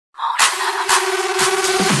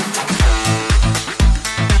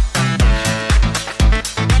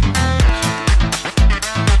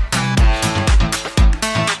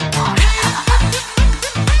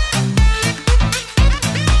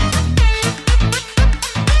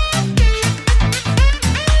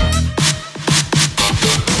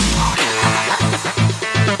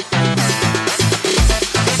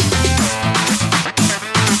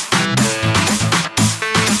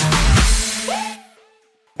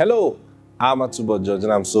Hello, I'm Atubo George,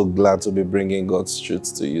 and I'm so glad to be bringing God's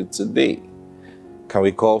truth to you today. Can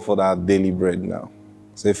we call for that daily bread now?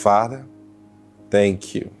 Say, Father,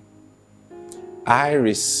 thank you. I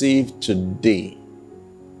receive today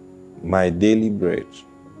my daily bread.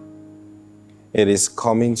 It is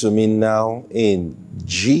coming to me now in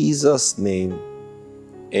Jesus' name.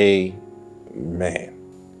 Amen.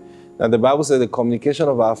 Now, the Bible says the communication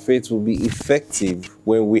of our faith will be effective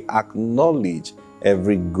when we acknowledge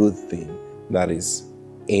every good thing that is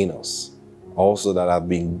in us, also that have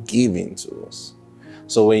been given to us.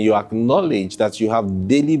 So when you acknowledge that you have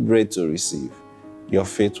daily bread to receive, your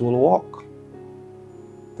faith will walk.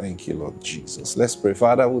 Thank you, Lord Jesus. Let's pray.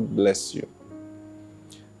 Father, we bless you.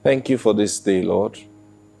 Thank you for this day, Lord.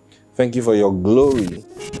 Thank you for your glory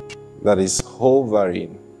that is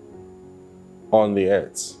hovering on the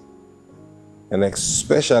earth, and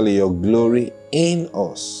especially your glory in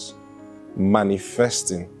us,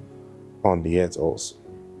 manifesting on the earth also.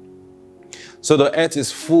 So the earth is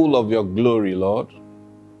full of your glory, Lord.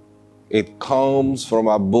 It comes from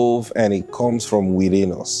above and it comes from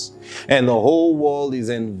within us. And the whole world is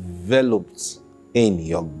enveloped in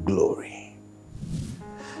your glory.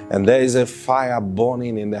 And there is a fire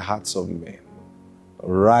burning in the hearts of men,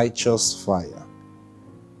 righteous fire,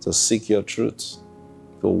 to seek your truth,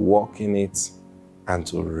 to walk in it, and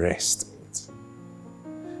to rest in it.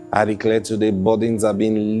 I declare today, burdens are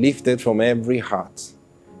being lifted from every heart.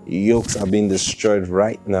 Yokes are being destroyed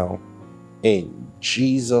right now. In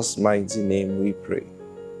Jesus' mighty name we pray.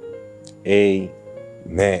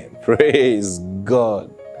 Amen. Praise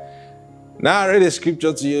God. Now I read a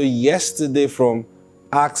scripture to you yesterday from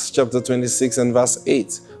Acts chapter 26 and verse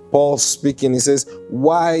 8. Paul speaking, he says,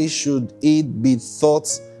 why should it be thought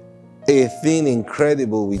a thing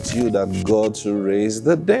incredible with you that God should raise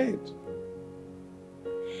the dead?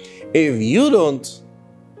 If you don't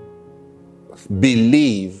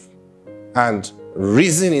believe and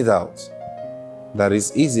reason it out, that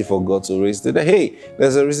is easy for God to raise the dead. Hey,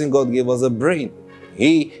 there's a reason God gave us a brain.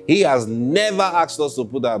 He has never asked us to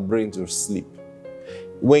put our brain to sleep.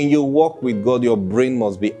 When you walk with God, your brain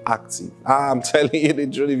must be active. I'm telling you the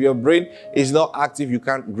truth. If your brain is not active, you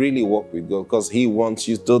can't really walk with God, because He wants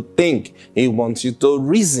you to think. He wants you to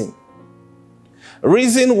reason.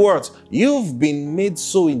 Reason what? You've been made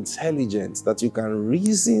so intelligent that you can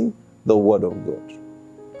reason the word of God.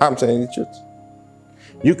 I'm telling you the truth.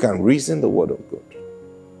 You can reason the word of God.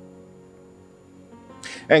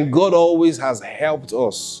 And God always has helped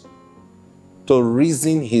us to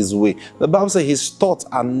reason His way. The Bible says His thoughts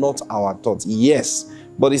are not our thoughts. Yes,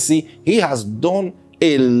 but you see, He has done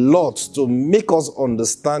a lot to make us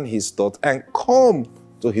understand His thoughts and come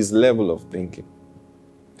to His level of thinking.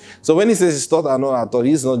 So when He says His thoughts are not our thoughts,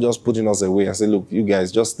 He's not just putting us away and say, look, you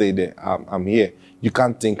guys, just stay there. I'm here. You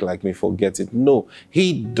can't think like me, forget it. No,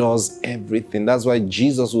 He does everything. That's why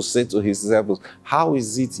Jesus will say to His disciples, how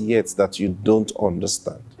is it yet that you don't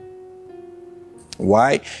understand?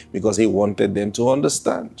 Why? Because He wanted them to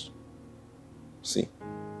understand. See,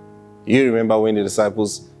 you remember when the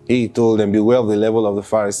disciples, He told them, beware of the level of the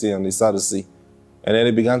Pharisee and the Sadducee. And then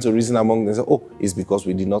they began to reason among them. Say, oh, it's because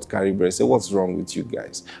we did not carry bread. Say, what's wrong with you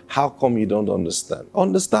guys? How come you don't understand?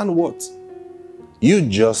 Understand what? You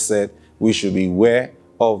just said we should beware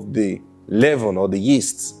of the leaven or the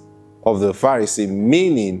yeast of the Pharisee,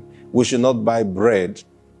 meaning we should not buy bread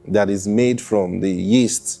that is made from the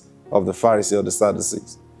yeast of the Pharisee or the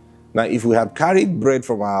Sadducees. Now, if we had carried bread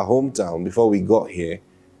from our hometown before we got here,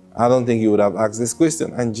 I don't think you would have asked this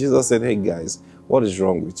question. And Jesus said, hey guys, what is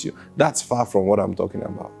wrong with you? That's far from what I'm talking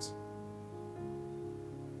about.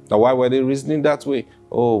 Now, why were they reasoning that way?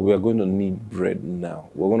 Oh, we are going to need bread now.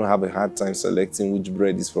 We're going to have a hard time selecting which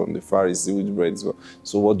bread is from the Pharisee, which bread is from.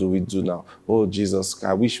 So what do we do now? Oh, Jesus,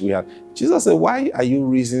 I wish we had. Jesus said, why are you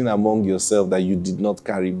reasoning among yourself that you did not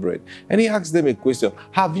carry bread? And He asked them a question.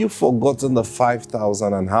 Have you forgotten the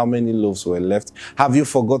 5,000 and how many loaves were left? Have you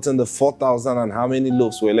forgotten the 4,000 and how many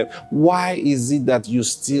loaves were left? Why is it that you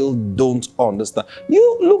still don't understand?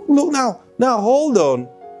 You look now. Now, hold on.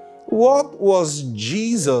 What was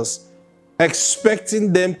Jesus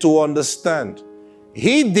expecting them to understand?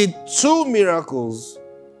 He did 2 miracles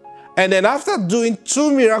And then after doing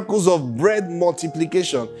 2 miracles of bread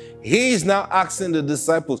multiplication, he is now asking the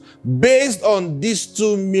disciples, based on these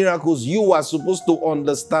 2 miracles, you are supposed to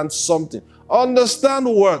understand something. Understand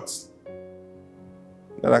what?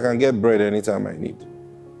 That I can get bread anytime I need.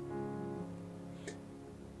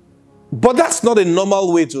 But that's not a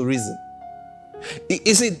normal way to reason.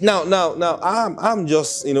 You see, now, I'm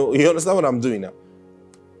just, you understand what I'm doing now?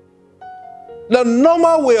 The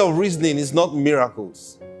normal way of reasoning is not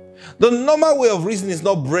miracles. The normal way of reasoning is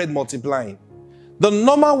not bread multiplying. The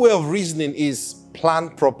normal way of reasoning is plan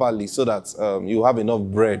properly so that you have enough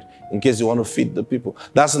bread in case you want to feed the people.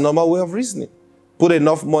 That's the normal way of reasoning. Put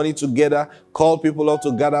enough money together, call people up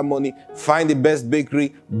to gather money, find the best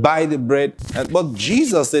bakery, buy the bread. But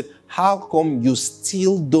Jesus said, how come you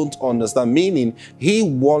still don't understand? Meaning, he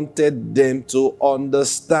wanted them to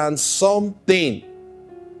understand something.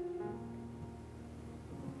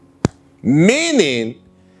 Meaning,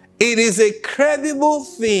 it is a credible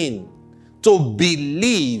thing to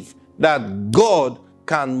believe that God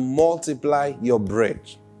can multiply your bread.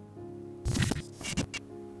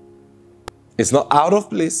 It's not out of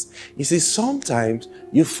place. You see, sometimes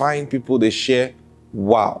you find people, they share,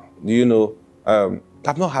 wow,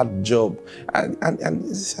 I've not had a job. And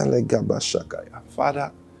this is like Gabashakaya.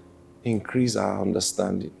 Father, increase our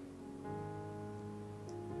understanding.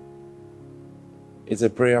 It's a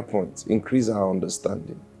prayer point. Increase our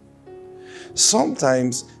understanding.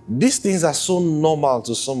 Sometimes these things are so normal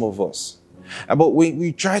to some of us. But when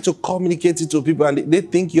we try to communicate it to people and they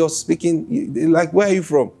think you're speaking, like, where are you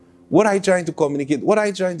from? What are you trying to communicate? What are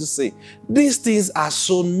you trying to say? These things are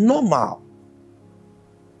so normal.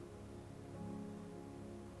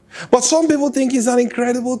 But some people think it's an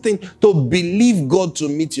incredible thing to believe God to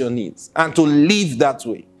meet your needs and to live that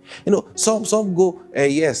way. Some go,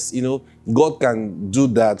 yes, God can do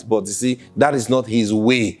that, but you see, that is not his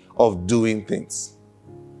way of doing things.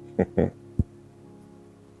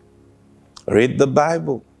 Read the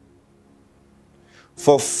Bible.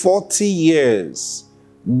 For 40 years,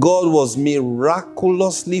 God was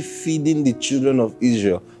miraculously feeding the children of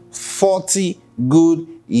Israel. 40 good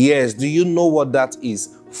years. Do you know what that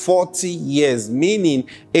is? 40 years, meaning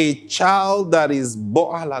a child that is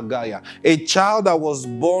born, a child that was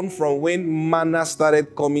born from when manna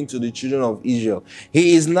started coming to the children of Israel.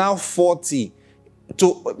 He is now 40.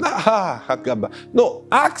 No,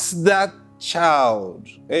 ask that child.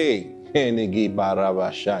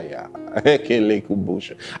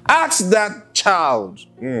 Ask that child.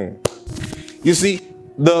 You see,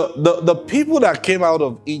 the people that came out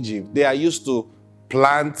of Egypt, they are used to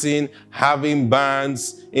planting, having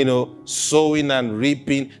barns, sowing and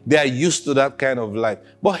reaping. They are used to that kind of life.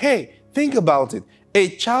 But hey, think about it. A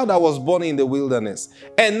child that was born in the wilderness,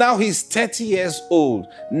 and now he's 30 years old,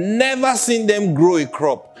 never seen them grow a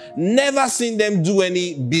crop, never seen them do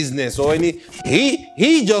any business or any.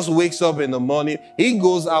 He just wakes up in the morning, he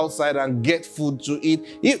goes outside and gets food to eat.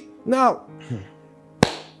 Now,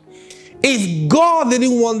 if God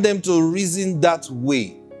didn't want them to reason that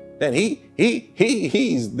way, then he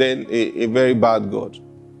is then a very bad God.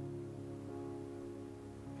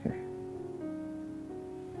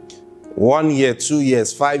 1 year, 2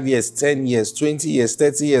 years, 5 years, 10 years, 20 years,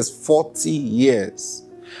 30 years, 40 years.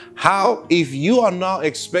 How, if you are now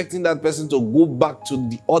expecting that person to go back to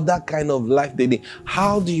the other kind of life they did,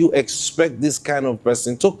 how do you expect this kind of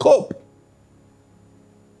person to cope?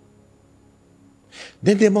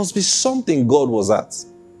 Then there must be something God was at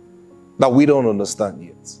that we don't understand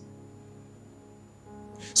yet.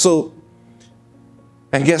 So,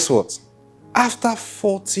 and guess what? After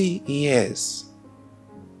 40 years,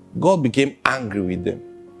 God became angry with them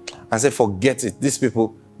and said, forget it. These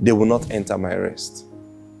people, they will not enter my rest.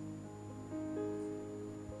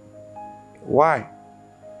 Why?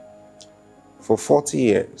 For 40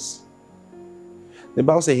 years. The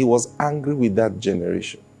Bible says he was angry with that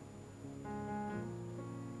generation.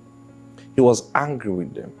 He was angry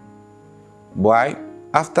with them. Why?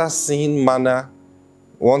 After seeing manna,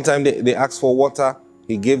 one time they asked for water,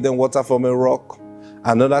 he gave them water from a rock.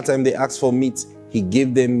 Another time they asked for meat, he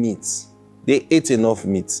gave them meat. They ate enough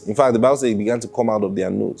meat. In fact, the Bible says it began to come out of their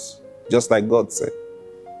nose, just like God said.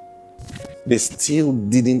 They still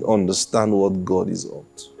didn't understand what God is up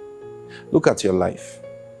to. Look at your life.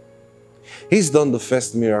 He's done the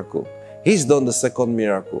first miracle. He's done the second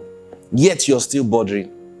miracle. Yet you're still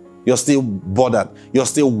bothering. You're still bothered. You're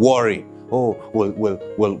still worried. Oh,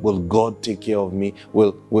 will God take care of me?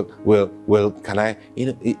 Can I?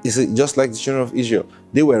 Is it just like the children of Israel?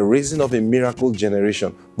 They were raising up a miracle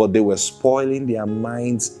generation, but they were spoiling their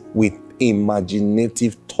minds with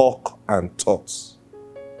imaginative talk and thoughts.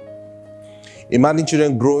 Imagine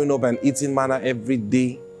children growing up and eating manna every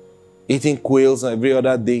day, eating quails every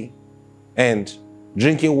other day, and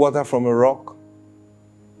drinking water from a rock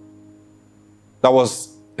that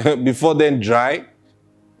was before then dry.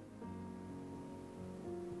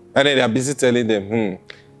 And then they are busy telling them,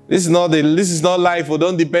 this is not life, oh,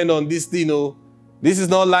 don't depend on this thing, oh. This is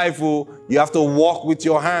not life, oh. You have to walk with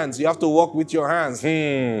your hands. You have to walk with your hands.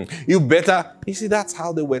 You better. You see, that's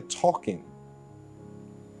how they were talking.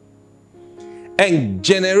 And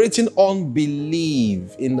generating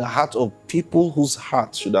unbelief in the heart of people whose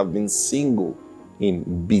hearts should have been single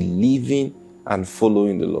in believing and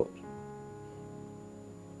following the Lord.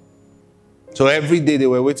 So every day they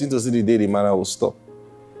were waiting to see the day the manna will stop.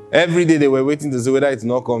 Every day they were waiting to see whether it's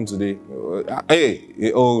not come today. Okay.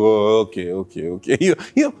 You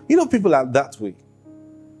know, people are that way.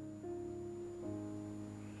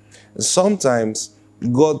 Sometimes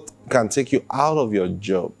God can take you out of your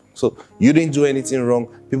job. So you didn't do anything wrong.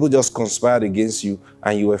 People just conspired against you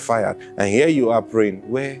and you were fired. And here you are praying,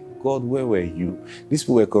 God, where were you? These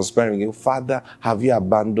people were conspiring. Father, have you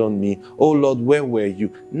abandoned me? Oh Lord, where were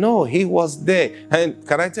you? No, he was there. And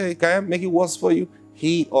can I make it worse for you?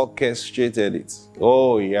 He orchestrated it.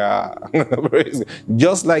 Oh yeah.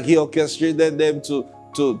 Just like he orchestrated them to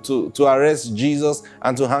arrest Jesus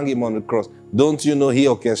and to hang him on the cross. Don't you know he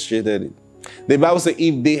orchestrated it? The Bible says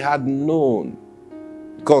if they had known,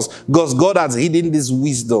 because God has hidden this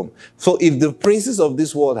wisdom. So if the princes of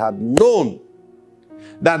this world had known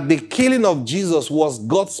that the killing of Jesus was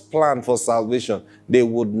God's plan for salvation, they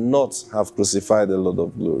would not have crucified the Lord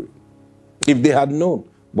of glory. If they had known.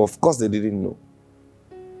 But of course they didn't know.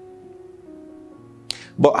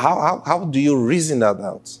 But how do you reason that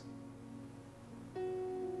out?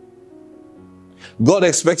 God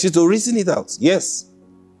expects you to reason it out. Yes.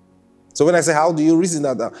 So when I say, how do you reason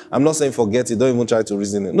that out? I'm not saying forget it. Don't even try to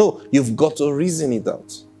reason it. No, you've got to reason it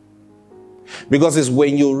out. Because it's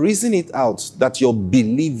when you reason it out that your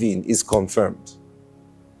believing is confirmed.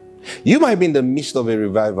 You might be in the midst of a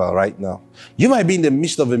revival right now. You might be in the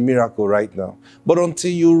midst of a miracle right now. But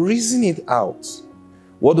until you reason it out,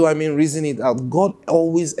 what do I mean reason it out? God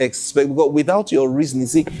always expects, because without your reasoning,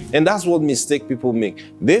 see, and that's what mistake people make.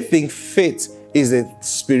 They think faith is a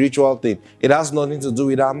spiritual thing. It has nothing to do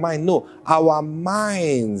with our mind. No, our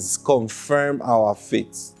minds confirm our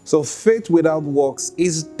faith. So faith without works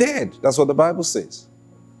is dead. That's what the Bible says.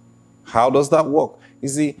 How does that work? You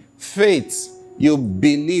see, faith, you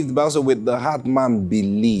believe, the Bible says with the heart man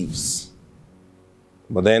believes.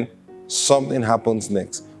 But then something happens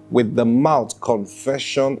next. With the mouth,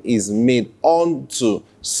 confession is made unto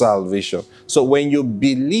salvation. So when you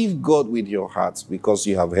believe God with your heart, because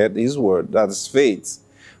you have heard his word, that is faith.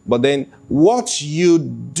 But then what you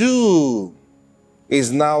do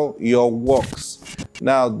is now your works.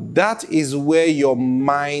 Now that is where your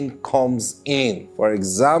mind comes in. For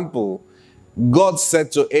example, God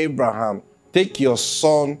said to Abraham, take your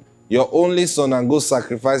son, your only son, and go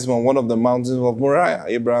sacrifice him on one of the mountains of Moriah.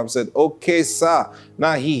 Abraham said, okay, sir.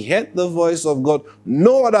 Now he heard the voice of God.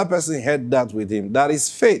 No other person heard that with him. That is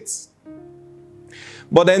faith.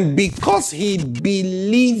 But then because he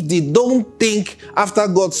believed it, don't think after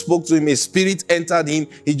God spoke to him, a spirit entered him.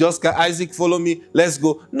 He just got, Isaac, follow me, let's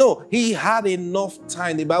go. No, he had enough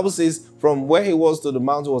time. The Bible says from where he was to the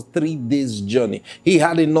mountain was 3 days journey. He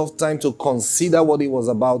had enough time to consider what he was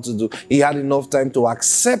about to do. He had enough time to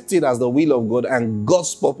accept it as the will of God and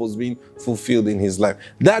God's purpose being fulfilled in his life.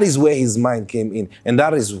 That is where his mind came in. And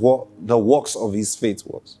that is what the works of his faith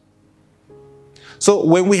was. So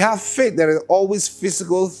when we have faith, there are always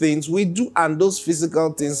physical things we do, and those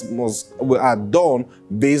physical things are done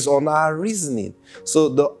based on our reasoning. So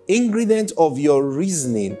the ingredient of your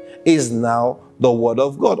reasoning is now the word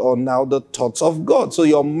of God, or now the thoughts of God. So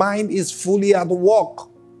your mind is fully at work.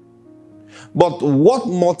 But what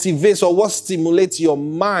motivates or what stimulates your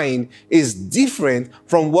mind is different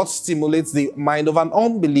from what stimulates the mind of an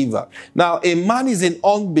unbeliever. Now, a man is in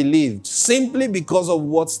unbelief simply because of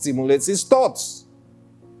what stimulates his thoughts.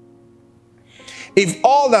 If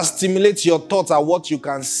all that stimulates your thoughts are what you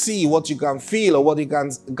can see, what you can feel, or what you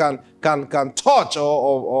can touch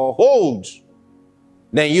or hold,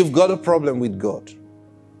 then you've got a problem with God.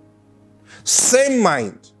 Same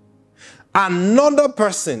mind. Another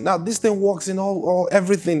person. Now, this thing works in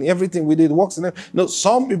everything we did works in. No,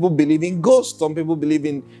 some people believe in ghosts. Some people believe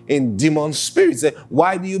in demon spirits.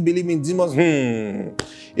 Why do you believe in demons?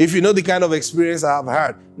 If you know the kind of experience I have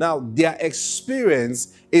had. Now, their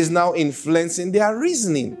experience is now influencing their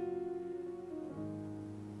reasoning.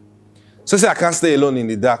 So say, I can't stay alone in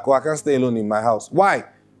the dark, or I can't stay alone in my house. Why?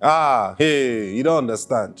 Hey, you don't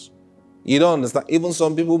understand. You don't understand. Even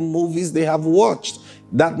some people, movies they have watched,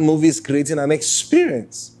 that movie is creating an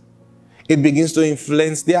experience. It begins to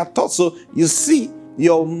influence their thoughts. So you see,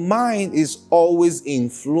 your mind is always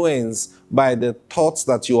influenced by the thoughts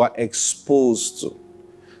that you are exposed to.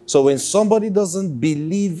 So when somebody doesn't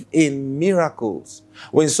believe in miracles,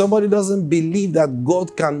 when somebody doesn't believe that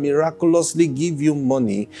God can miraculously give you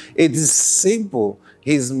money, it is simple.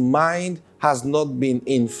 His mind has not been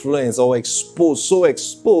influenced or so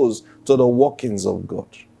exposed to the workings of God.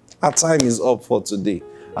 Our time is up for today.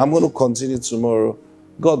 I'm going to continue tomorrow.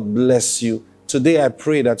 God bless you. Today I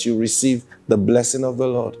pray that you receive the blessing of the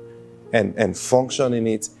Lord and function in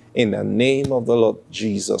it in the name of the Lord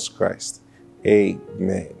Jesus Christ.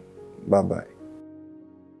 Amen. Bye-bye.